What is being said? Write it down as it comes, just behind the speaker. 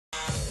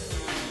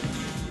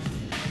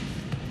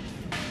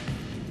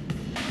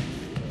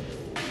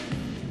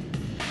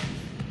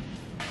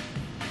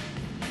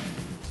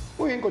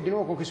Muy bien,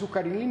 continuamos con Jesús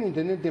Cariglino,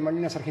 intendente de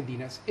Malvinas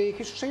Argentinas.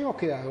 Jesús, habíamos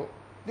quedado,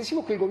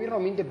 decimos que el gobierno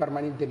miente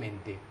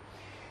permanentemente.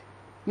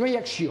 No hay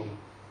acción.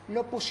 La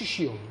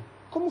oposición,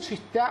 ¿cómo se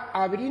está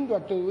abriendo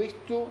a todo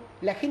esto?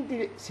 La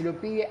gente se lo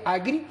pide a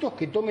gritos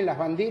que tomen las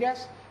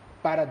banderas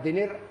para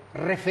tener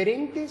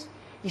referentes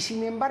y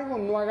sin embargo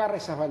no agarra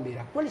esas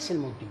banderas. ¿Cuál es el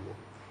motivo?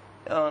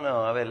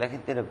 No, a ver, la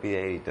gente no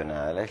pide a grito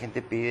nada. La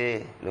gente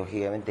pide,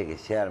 lógicamente, que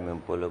se arme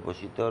un pueblo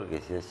opositor, que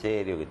sea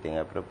serio, que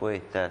tenga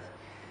propuestas.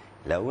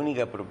 La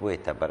única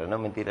propuesta, para no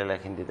mentir a la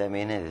gente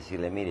también, es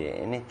decirle,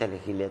 mire, en esta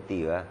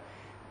legislativa,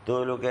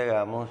 todo lo que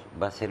hagamos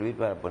va a servir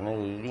para poner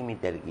el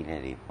límite al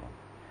kirchnerismo.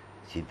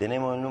 Si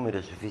tenemos el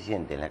número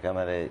suficiente en la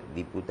Cámara de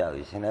Diputados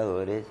y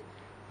Senadores,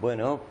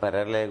 bueno,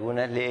 pararle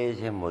algunas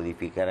leyes,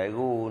 modificar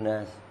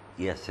algunas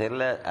y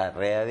hacerlas,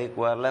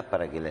 readecuarlas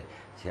para que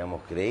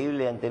seamos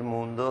creíbles ante el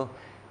mundo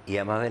y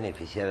además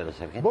beneficiar a los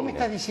argentinos. ¿Vos me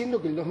estás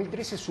diciendo que el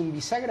 2013 es un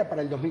bisagra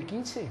para el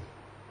 2015?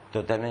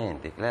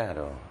 Totalmente,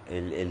 claro.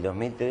 El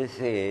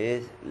 2013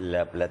 es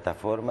la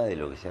plataforma de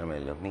lo que se arma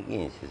en el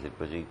 2015, es el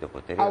proyecto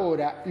posterior.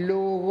 Ahora, los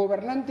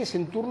gobernantes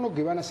en turno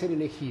que van a ser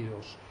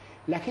elegidos,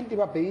 la gente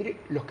va a pedir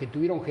los que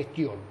tuvieron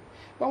gestión.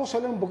 Vamos a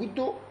hablar un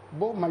poquito,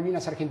 vos,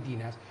 Malvinas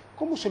Argentinas,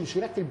 ¿cómo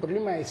solucionaste el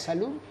problema de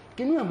salud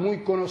que no es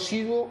muy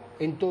conocido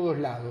en todos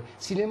lados?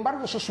 Sin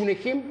embargo, sos un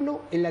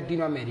ejemplo en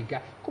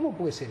Latinoamérica. ¿Cómo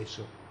puede ser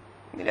eso?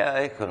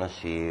 Mira, es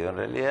conocido. En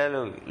realidad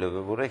lo que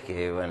ocurre es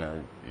que, bueno,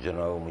 yo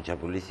no hago mucha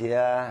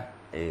publicidad,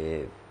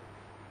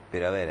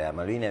 pero a ver, a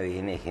Malvinas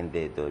viene gente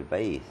de todo el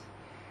país.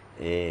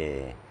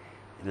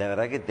 La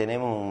verdad que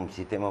tenemos un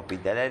sistema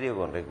hospitalario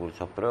con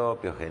recursos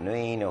propios,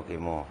 genuinos, que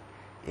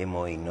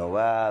hemos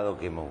innovado,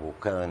 que hemos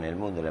buscado en el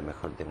mundo la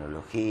mejor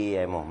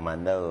tecnología, hemos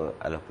mandado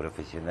a los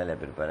profesionales a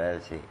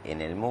prepararse en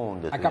el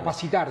mundo. A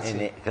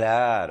capacitarse.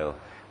 Claro,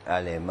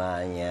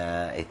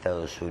 Alemania,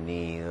 Estados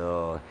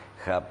Unidos,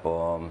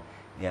 Japón,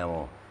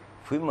 digamos,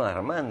 fuimos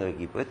armando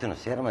equipo. Esto no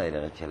se arma de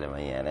la noche a la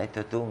mañana,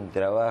 esto es todo un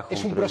trabajo,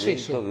 es un proyecto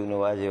proceso que uno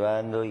va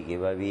llevando y que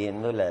va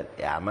viendo,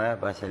 además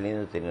va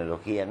saliendo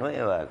tecnología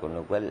nueva, con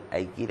lo cual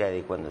hay que ir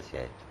adecuándose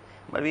a esto.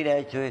 Malvinas ha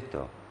hecho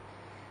esto.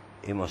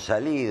 Hemos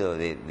salido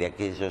de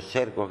aquellos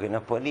cercos que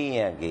nos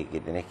ponían, que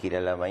tenés que ir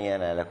a la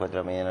mañana, a las 4 de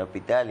la mañana al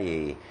hospital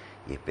y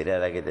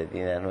esperar a que te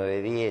atiendan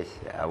 9, 10,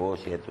 a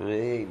vos y a tus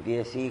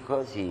 10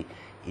 hijos y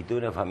tú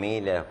una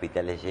familia de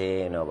hospitales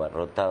llenos,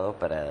 abarrotados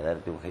para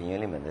darte un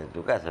geñuelo y mandarte a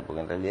tu casa,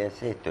 porque en realidad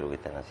es esto lo que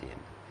están haciendo.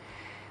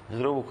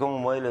 Nosotros buscamos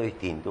un modelo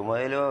distinto, un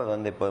modelo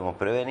donde podemos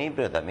prevenir,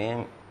 pero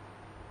también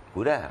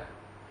curar.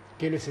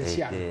 Que es lo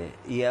esencial.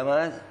 Y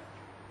además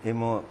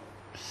hemos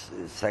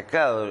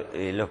sacado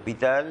el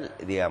hospital,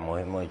 digamos,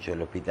 hemos hecho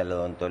el hospital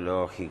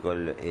odontológico,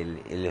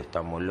 el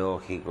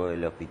oftalmológico,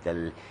 el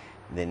hospital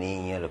de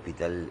niños, el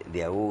hospital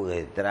de agudos,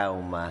 de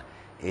trauma,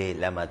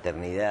 la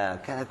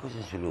maternidad, cada cosa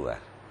en su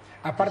lugar.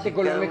 Aparte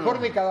entonces, con lo mejor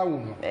de cada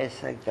uno.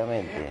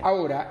 Exactamente.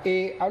 Ahora,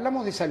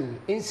 hablamos de salud,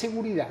 en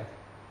seguridad.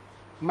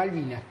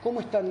 Malvinas,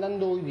 ¿cómo están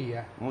dando hoy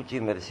día? Mucha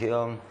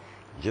inversión.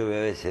 Yo veo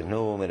a veces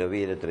números,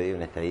 vi el otro día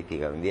una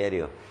estadística en un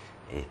diario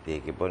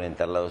que pone en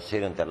tal lado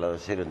cero, en tal lado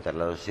cero, en tal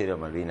lado cero.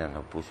 Malvinas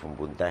nos puso un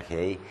puntaje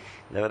ahí.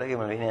 La verdad que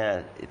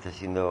Malvinas está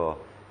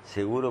siendo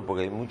seguro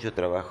porque hay mucho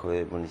trabajo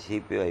del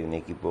municipio, hay un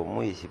equipo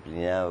muy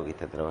disciplinado que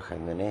está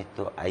trabajando en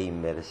esto, hay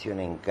inversión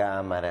en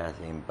cámaras,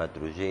 en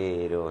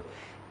patrulleros,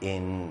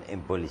 en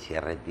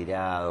policías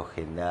retirados,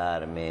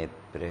 gendarme,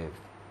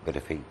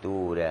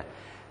 prefectura.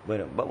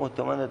 Bueno, vamos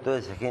tomando toda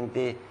esa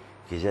gente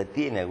que ya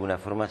tiene alguna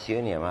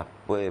formación y además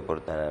puede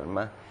portar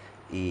armas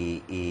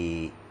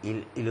y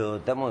lo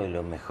dotamos de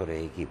los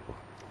mejores equipos.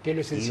 Que es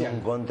lo esencial. Y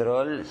un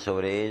control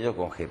sobre ellos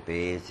con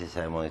GPS,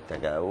 sabemos dónde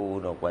está cada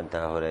uno,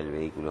 cuántas horas el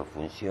vehículo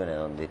funciona,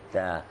 dónde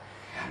está.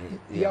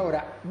 Y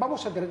ahora,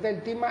 vamos a tratar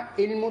el tema,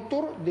 el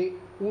motor de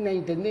una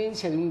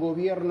intendencia, de un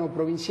gobierno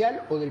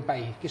provincial o del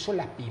país, que son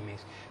las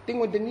pymes.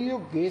 Tengo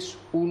entendido que es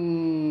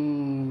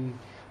un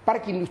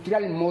parque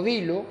industrial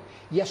modelo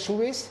y a su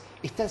vez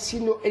está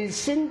siendo el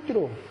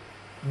centro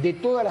de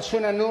toda la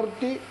zona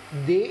norte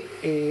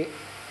de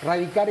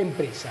radicar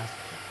empresas.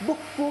 ¿Vos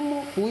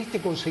cómo pudiste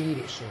conseguir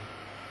eso?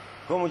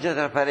 Con mucha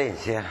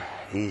transparencia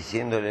y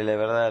diciéndole la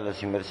verdad a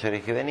los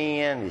inversores que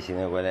venían,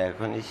 diciendo cuáles eran las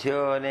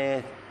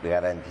condiciones,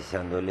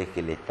 garantizándoles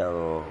que el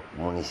Estado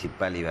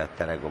municipal iba a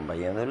estar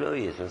acompañándolo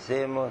y eso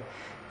hacemos,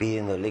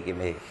 pidiéndole que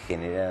me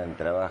generaran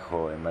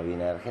trabajo en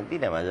Malvinas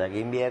Argentina, más allá que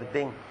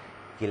invierten,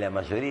 que la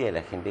mayoría de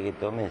la gente que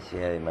tomen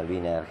sea de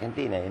Malvinas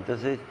Argentina. Y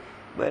entonces,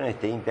 bueno,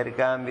 este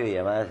intercambio y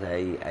además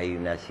hay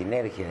una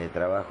sinergia de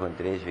trabajo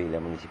entre ellos y la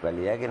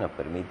municipalidad que nos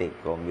permite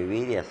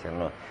convivir y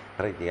hacernos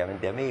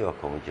prácticamente amigos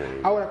con muchos de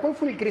ellos. Ahora, ¿cuál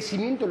fue el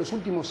crecimiento en los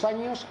últimos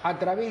años a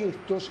través de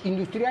estos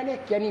industriales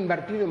que han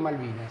invertido en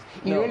Malvinas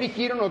y no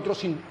eligieron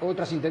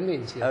otras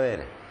intendencias? A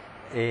ver,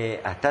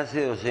 hasta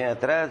hace 2 años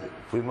atrás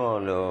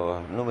fuimos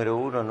los número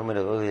 1,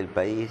 número 2 del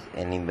país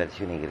en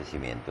inversión y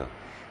crecimiento.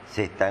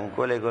 Se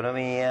estancó la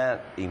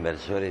economía,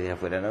 inversores de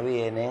afuera no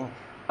vienen.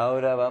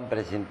 Ahora van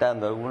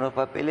presentando algunos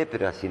papeles,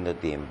 pero haciendo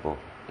tiempo.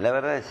 La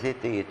verdad es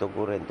y esto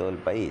ocurre en todo el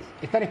país.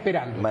 Están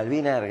esperando.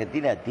 Malvinas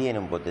Argentina tiene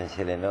un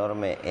potencial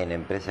enorme en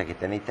empresas que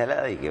están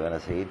instaladas y que van a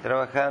seguir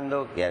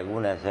trabajando, que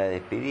algunas ya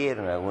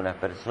despidieron a algunas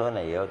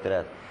personas y a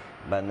otras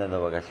van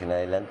dando vacaciones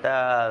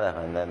adelantadas,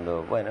 van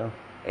dando, bueno,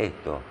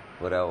 esto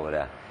por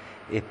ahora.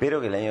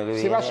 Espero que el año que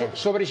viene... Se va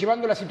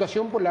sobrellevando la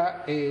situación por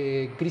la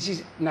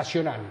crisis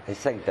nacional.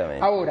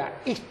 Exactamente.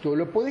 Ahora, ¿esto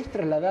lo podés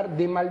trasladar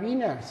de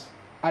Malvinas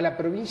a la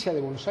provincia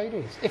de Buenos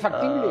Aires? ¿Es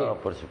factible? No,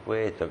 por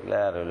supuesto,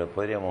 claro, lo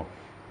podríamos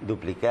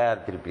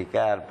duplicar,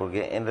 triplicar,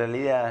 porque en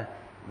realidad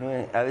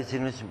a veces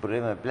no es un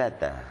problema de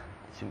plata,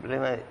 es un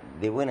problema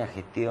de buena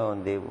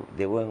gestión,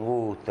 de buen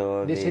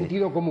gusto, de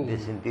sentido común. De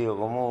sentido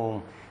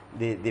común,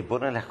 de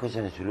poner las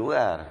cosas en su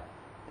lugar.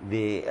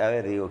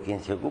 Quien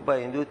se ocupa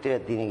de industria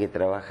tiene que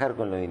trabajar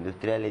con los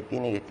industriales,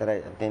 tiene que estar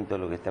atento a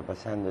lo que está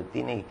pasando,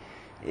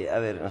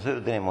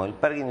 nosotros tenemos el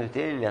parque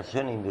industrial y la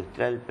zona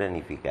industrial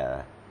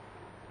planificada.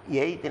 Y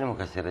ahí tenemos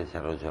que hacer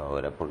desarrollo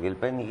ahora, porque el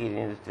parque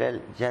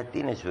industrial ya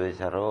tiene su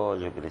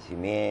desarrollo,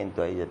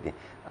 crecimiento,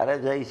 ahora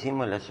ya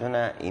hicimos la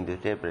zona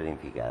industrial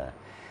planificada.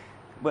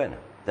 Bueno,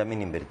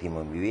 también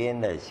invertimos en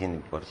vivienda, el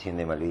 100%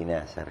 de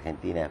Malvinas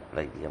Argentina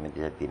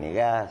prácticamente ya tiene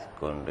gas,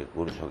 con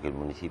recursos que el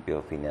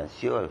municipio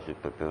financió a sus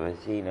propios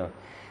vecinos.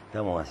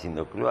 Estamos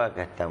haciendo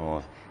cloacas,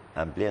 estamos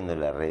ampliando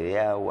la red de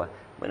agua.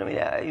 Bueno,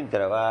 mira, hay un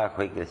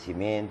trabajo, hay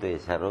crecimiento, hay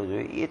desarrollo,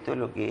 y esto es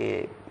lo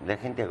que la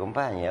gente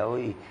acompaña.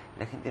 Hoy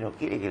la gente no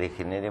quiere que le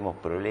generemos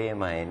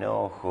problemas,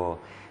 enojo,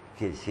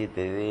 que el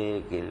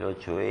 7D, que el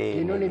 8E...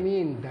 Que no le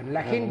mientan,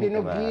 la gente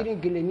no quiere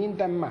que le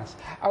mientan más.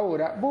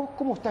 Ahora, ¿vos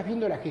cómo estás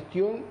viendo la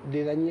gestión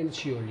de Daniel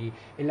Scioli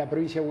en la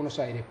provincia de Buenos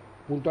Aires?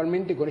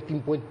 Puntualmente con este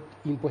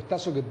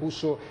impuestazo que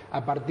puso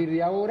a partir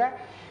de ahora,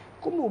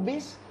 ¿cómo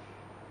ves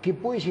que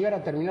puede llegar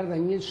a terminar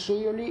Daniel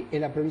Scioli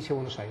en la provincia de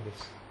Buenos Aires?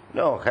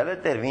 No, ojalá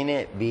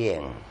termine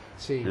bien.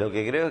 Sí. Lo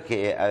que creo es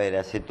que,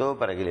 hace todo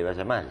para que le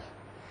vaya mal.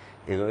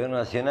 El gobierno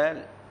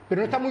nacional...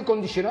 Pero no está muy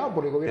condicionado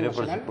por el gobierno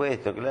nacional. Pero por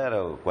supuesto,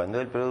 claro, cuando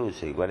él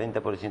produce el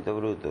 40%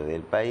 bruto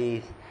del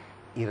país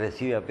y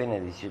recibe apenas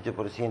el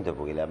 18%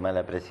 porque la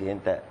mala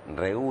presidenta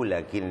regula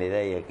a quién le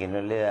da y a quién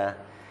no le da,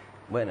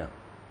 bueno,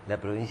 la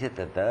provincia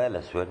está atada a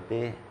la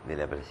suerte de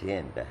la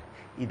presidenta.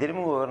 Y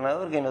tenemos un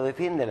gobernador que no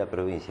defiende a la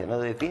provincia, no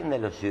defiende a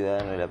los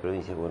ciudadanos de la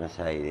provincia de Buenos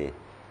Aires.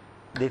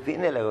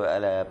 Defiende a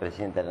la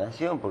presidenta de la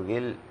Nación, porque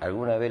él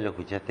alguna vez lo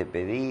escuchaste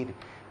pedir,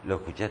 lo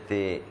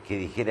escuchaste que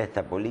dijera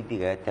esta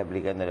política que está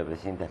aplicando la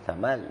presidenta está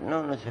mal.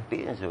 No se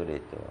piden sobre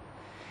esto.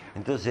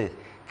 Entonces,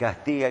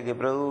 castiga al que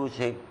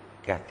produce,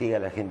 castiga a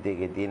la gente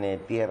que tiene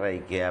tierra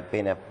y que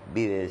apenas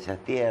vive de esas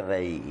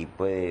tierras y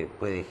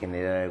puede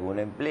generar algún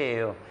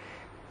empleo,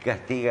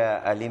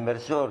 castiga al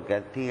inversor,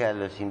 castiga a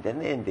los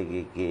intendentes,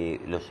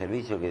 que los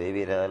servicios que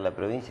debiera dar la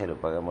provincia los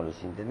pagamos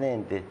los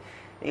intendentes.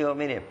 Digo,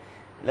 mire,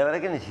 la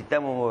verdad que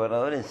necesitamos un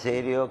gobernador en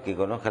serio que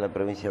conozca la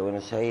provincia de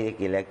Buenos Aires,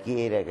 que la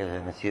quiera, que haya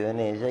nacido en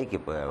ella y que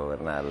pueda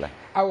gobernarla.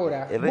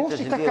 Ahora, vos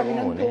estás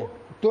caminando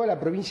toda la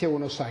provincia de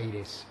Buenos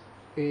Aires.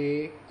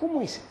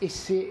 ¿Cómo es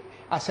ese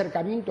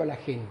acercamiento a la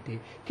gente?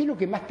 ¿Qué es lo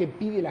que más te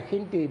pide la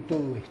gente de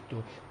todo esto?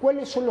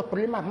 ¿Cuáles son los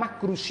problemas más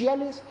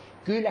cruciales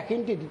que hoy la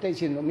gente te está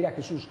diciendo? Mira,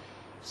 Jesús,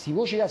 si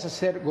vos llegás a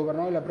ser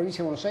gobernador de la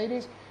provincia de Buenos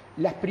Aires,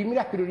 las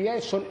primeras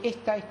prioridades son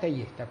esta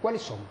y esta.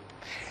 ¿Cuáles son?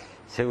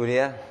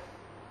 Seguridad.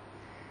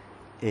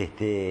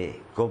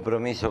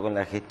 Compromiso con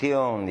la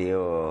gestión,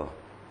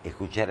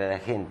 escuchar a la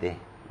gente,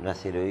 no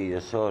hacer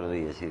oídos sordos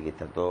y decir que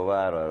está todo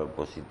bárbaro,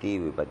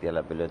 positivo y patear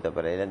la pelota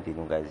para adelante y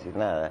nunca decir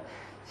nada,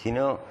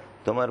 sino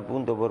tomar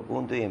punto por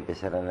punto y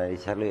empezar a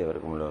analizarlo y a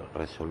ver cómo lo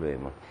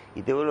resolvemos.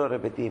 Y te vuelvo a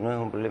repetir, no es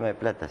un problema de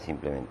plata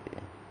simplemente.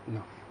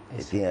 No.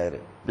 Tiene que haber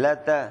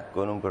plata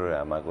con un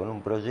programa, con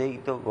un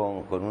proyecto,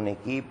 con un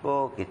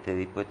equipo que esté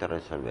dispuesto a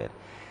resolver.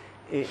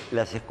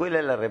 Las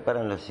escuelas las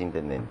reparan los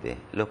intendentes,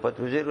 los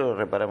patrulleros los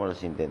reparamos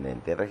los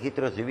intendentes, el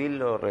registro civil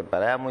lo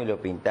reparamos y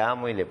lo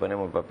pintamos y le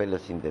ponemos el papel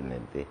los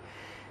intendentes.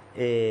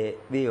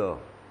 Pero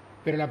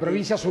la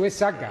provincia a su vez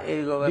saca.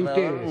 El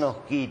gobernador nos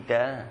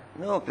quita.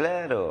 No,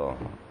 claro,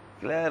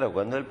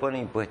 cuando él pone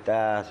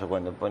impuestazos,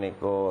 cuando pone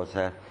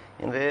cosas,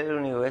 en realidad lo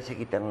único que hace es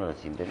quitarnos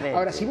los intendentes.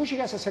 Ahora, si vos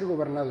llegás a ser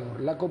gobernador,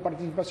 ¿la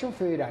coparticipación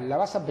federal la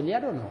vas a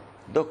pelear o no?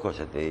 Dos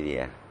cosas te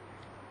diría.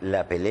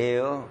 La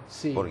peleo,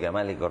 sí, porque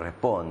además le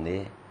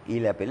corresponde, y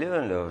la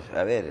peleo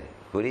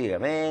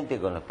jurídicamente,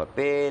 con los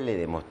papeles,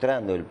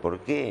 demostrando el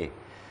porqué.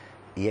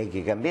 Y hay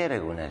que cambiar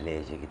algunas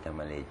leyes que están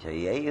mal hechas.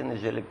 Y ahí es donde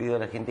yo le pido a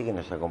la gente que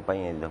nos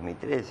acompañe en el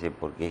 2013,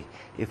 porque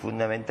es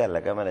fundamental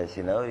la Cámara de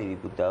Senadores y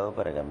Diputados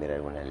para cambiar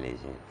algunas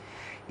leyes.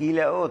 Y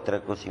la otra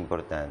cosa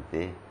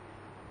importante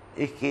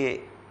es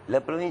que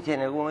la provincia en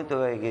algún momento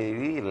va a haber que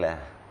dividirla.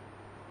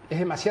 ¿Es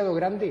demasiado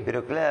grande?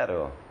 Pero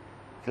claro.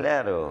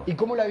 ¿Y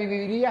cómo la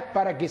dividirías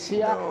para que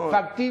sea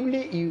factible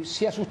y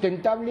sea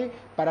sustentable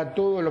para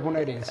todos los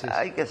bonaerenses?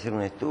 Hay que hacer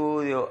un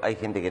estudio, hay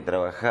gente que ha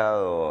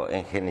trabajado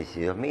en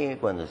Génesis 2000,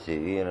 cuando se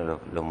dividieron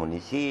los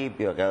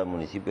municipios, a cada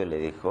municipio le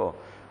dejó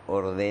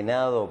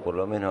ordenado, por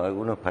lo menos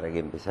algunos, para que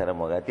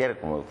empezáramos a gatear,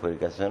 como fue el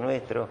caso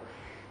nuestro.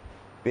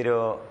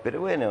 Pero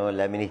bueno,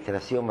 la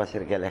administración va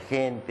cerca a la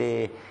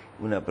gente,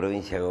 una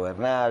provincia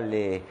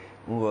gobernable,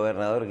 un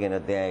gobernador que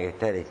no tenga que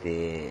estar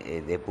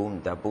de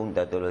punta a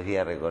punta todos los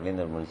días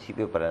recorriendo el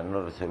municipio para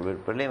no resolver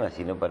problemas,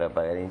 sino para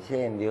apagar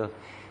incendios.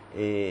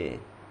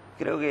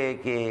 Creo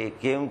que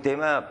es un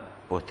tema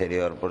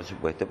posterior, por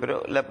supuesto,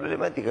 pero la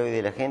problemática hoy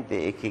de la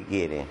gente es que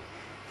quiere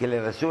que le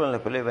resuelvan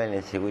los problemas de la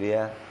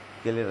inseguridad,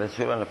 que le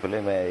resuelvan los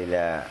problemas de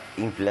la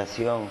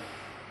inflación,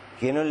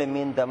 que no le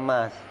mientan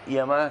más y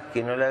además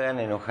que no le hagan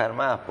enojar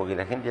más, porque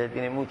la gente ya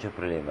tiene muchos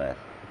problemas.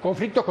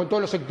 Conflictos con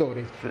todos los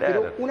sectores.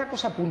 Claro. Pero una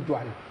cosa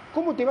puntual,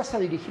 ¿cómo te vas a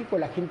dirigir con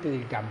la gente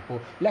del campo?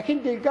 La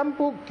gente del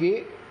campo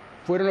que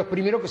fueron los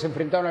primeros que se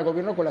enfrentaron al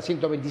gobierno con la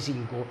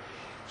 125.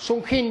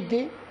 Son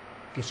gente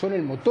que son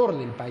el motor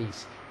del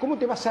país. ¿Cómo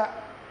te vas a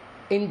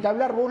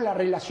entablar vos la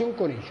relación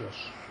con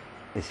ellos?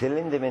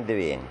 Excelentemente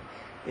bien.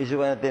 Ellos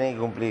van a tener que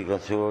cumplir con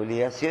su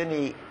obligación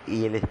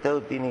y el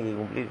Estado tiene que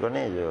cumplir con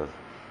ellos.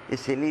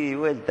 Es el ida y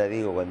vuelta,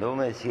 digo, cuando vos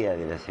me decías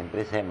de las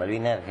empresas de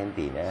Malvinas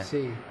Argentina,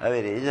 sí. A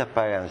ver, ellas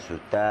pagan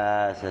sus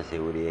tasas,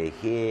 seguridad e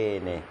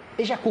higiene.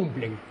 Ellas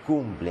cumplen.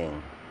 Cumplen.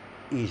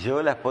 Y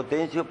yo las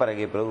potencio para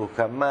que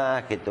produzcan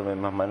más, que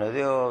tomen más mano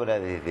de obra,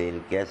 desde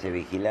el que hace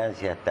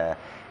vigilancia hasta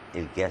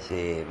el que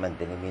hace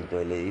mantenimiento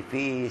del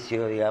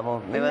edificio,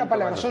 digamos. En una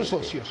palabra, son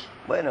socios.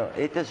 Bueno,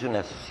 esta es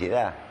una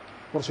sociedad.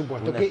 Por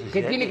supuesto,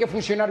 que tiene que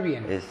funcionar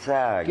bien.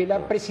 Exacto. Que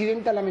la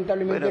presidenta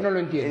lamentablemente no lo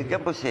entiende. El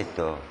campo es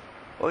esto.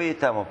 Hoy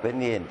estamos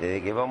pendientes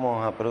de que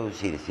vamos a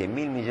producir 100.000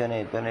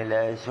 millones de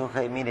toneladas de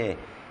soja y mire,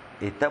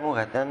 estamos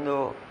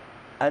gastando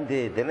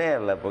antes de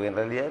tenerla, porque en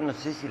realidad no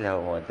sé si la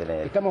vamos a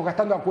tener. Estamos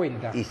gastando a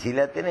cuenta. Y si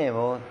la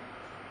tenemos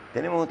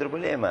otro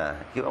problema,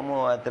 que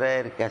vamos a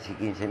traer casi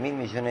 15.000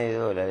 millones de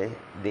dólares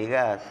de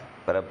gas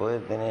para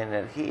poder tener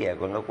energía,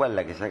 con lo cual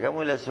la que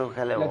sacamos de la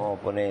soja la vamos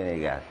a poner en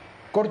el gas.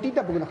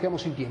 Cortita porque nos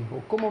quedamos sin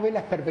tiempo. ¿Cómo ves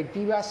las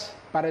perspectivas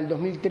para el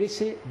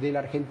 2013 de la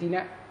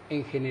Argentina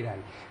en general?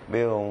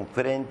 Veo un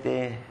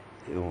frente,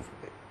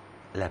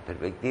 las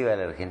perspectivas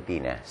de la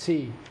Argentina.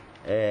 Sí.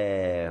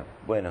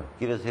 Bueno,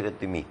 quiero ser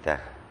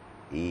optimista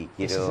y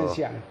quiero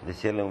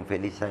desearle un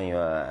feliz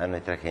año a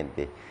nuestra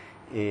gente.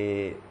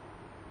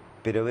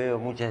 Pero veo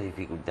muchas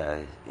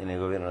dificultades en el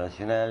gobierno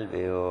nacional,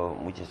 veo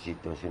muchas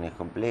situaciones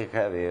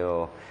complejas,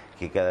 veo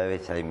que cada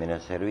vez hay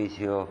menos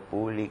servicios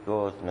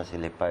públicos, no se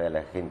les paga a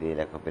la gente de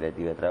la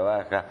cooperativa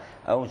trabaja,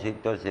 a un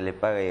sector se les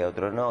paga y a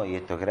otro no, y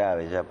esto es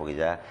grave ya, porque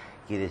ya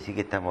quiere decir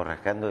que estamos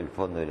rascando el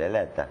fondo de la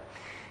lata.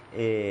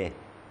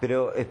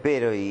 Pero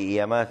espero, y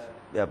además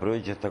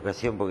aprovecho esta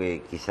ocasión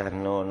porque quizás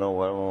no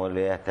vamos a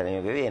volver hasta el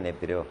año que viene,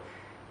 pero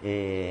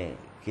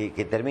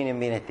que terminen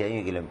bien este año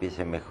y que lo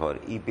empiecen mejor.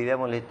 Y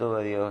pidámosle todo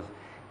a Dios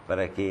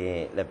para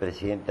que la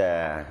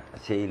presidenta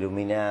sea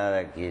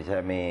iluminada, que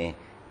llame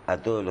a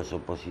todos los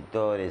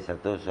opositores, a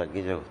todos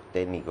aquellos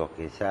técnicos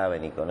que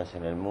saben y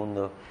conocen el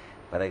mundo,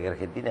 para que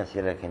Argentina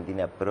sea la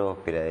Argentina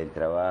próspera del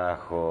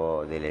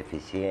trabajo, de la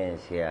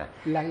eficiencia.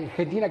 La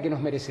Argentina que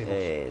nos merecemos.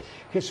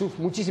 Jesús,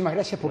 muchísimas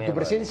gracias por tu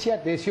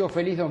presencia, te deseo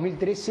feliz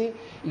 2013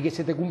 y que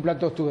se te cumplan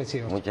todos tus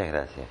deseos. Muchas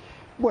gracias.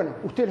 Bueno,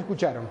 ustedes lo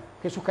escucharon,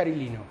 Jesús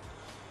Cariglino,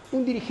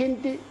 un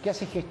dirigente que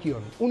hace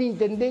gestión, un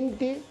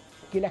intendente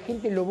que la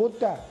gente lo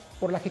vota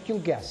por la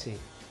gestión que hace.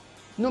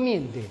 No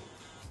miente,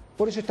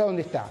 por eso está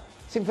donde está.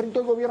 Se enfrentó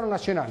al gobierno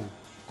nacional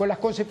con las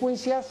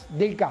consecuencias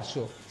del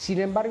caso,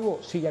 sin embargo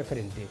sigue al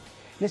frente.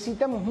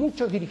 Necesitamos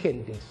muchos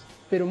dirigentes,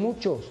 pero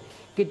muchos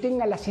que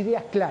tengan las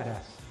ideas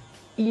claras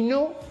y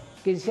no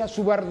que sean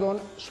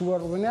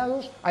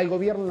subordinados al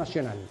gobierno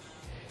nacional.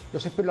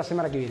 Los espero la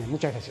semana que viene.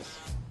 Muchas gracias.